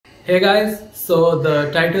Hey guys, so the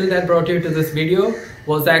title that brought you to this video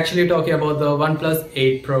was actually talking about the OnePlus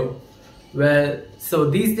 8 Pro. Well, so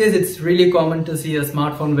these days it's really common to see a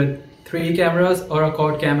smartphone with 3 cameras or a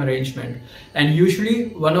quad cam arrangement, and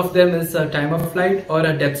usually one of them is a time of flight or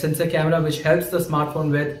a depth sensor camera which helps the smartphone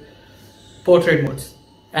with portrait modes.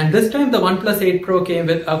 And this time the OnePlus 8 Pro came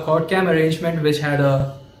with a quad cam arrangement which had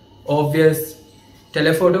a obvious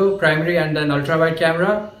telephoto, primary and an ultra wide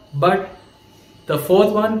camera, but the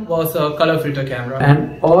fourth one was a color filter camera,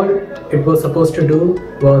 and all it was supposed to do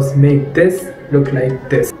was make this look like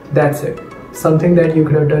this. That's it. Something that you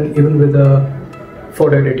could have done even with a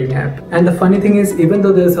photo editing app. And the funny thing is, even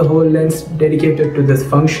though there's a whole lens dedicated to this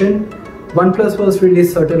function, OnePlus was really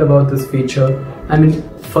subtle about this feature. I mean,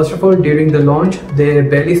 first of all, during the launch, they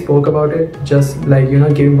barely spoke about it, just like,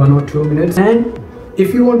 giving 1 or 2 minutes. And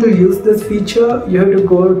if you want to use this feature, you have to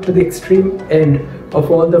go to the extreme end of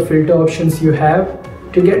all the filter options you have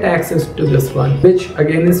to get access to this one, which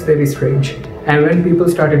again is very strange. And when people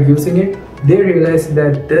started using it, they realized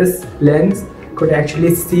that this lens could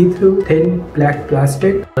actually see through thin black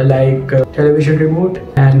plastic like television remote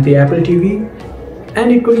and the Apple TV, and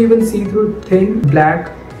it could even see through thin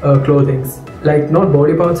black clothings, like not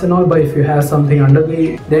body parts and all, but if you have something under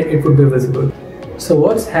the, then it would be visible. So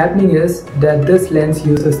what's happening is that this lens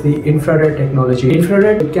uses the infrared technology.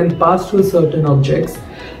 Infrared can pass through certain objects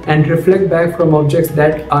and reflect back from objects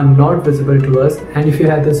that are not visible to us, and if you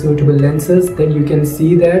have the suitable lenses, then you can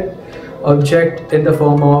see that object in the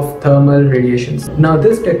form of thermal radiations. Now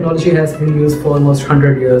this technology has been used for almost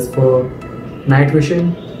 100 years for night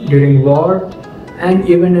vision, during war, and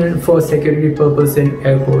even for security purpose in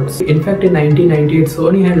airports. In fact, in 1998,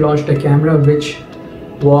 Sony had launched a camera which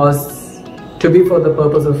was to be for the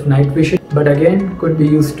purpose of night vision, but again could be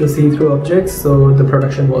used to see through objects, so the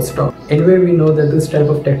production was stopped. Anyway, we know that this type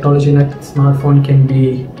of technology in a smartphone can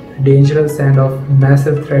be dangerous and of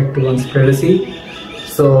massive threat to one's privacy.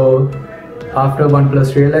 So after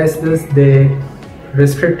OnePlus realized this, they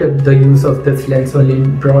restricted the use of this lens only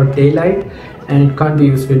in broad daylight, and it can't be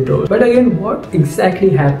used indoors. But again, what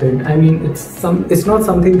exactly happened? I mean, it's not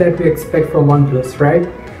something that we expect from OnePlus, right?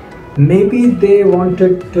 Maybe they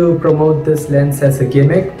wanted to promote this lens as a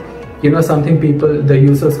gimmick, something the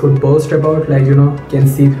users could boast about, like, can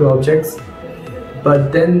see through objects.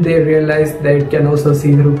 But then they realized that it can also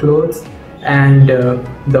see through clothes, and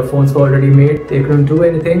the phones were already made, they couldn't do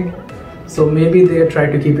anything. So maybe they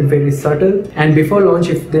tried to keep it very subtle, and before launch,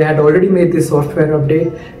 if they had already made this software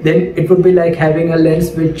update, then it would be like having a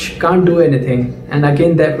lens which can't do anything, and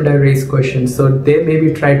again that would have raised questions. So they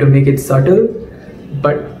maybe tried to make it subtle,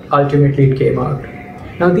 but ultimately it came out.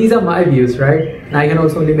 Now these are my views, right? And I can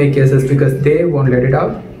also only make guesses because they won't let it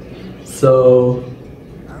out. So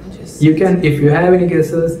you can, if you have any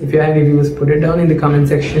guesses, if you have any views, put it down in the comment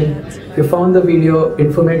section. If you found the video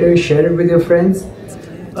informative, share it with your friends.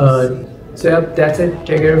 So yeah, that's it.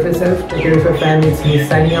 Take care of yourself, take care of your family. It's me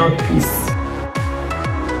signing out. Peace.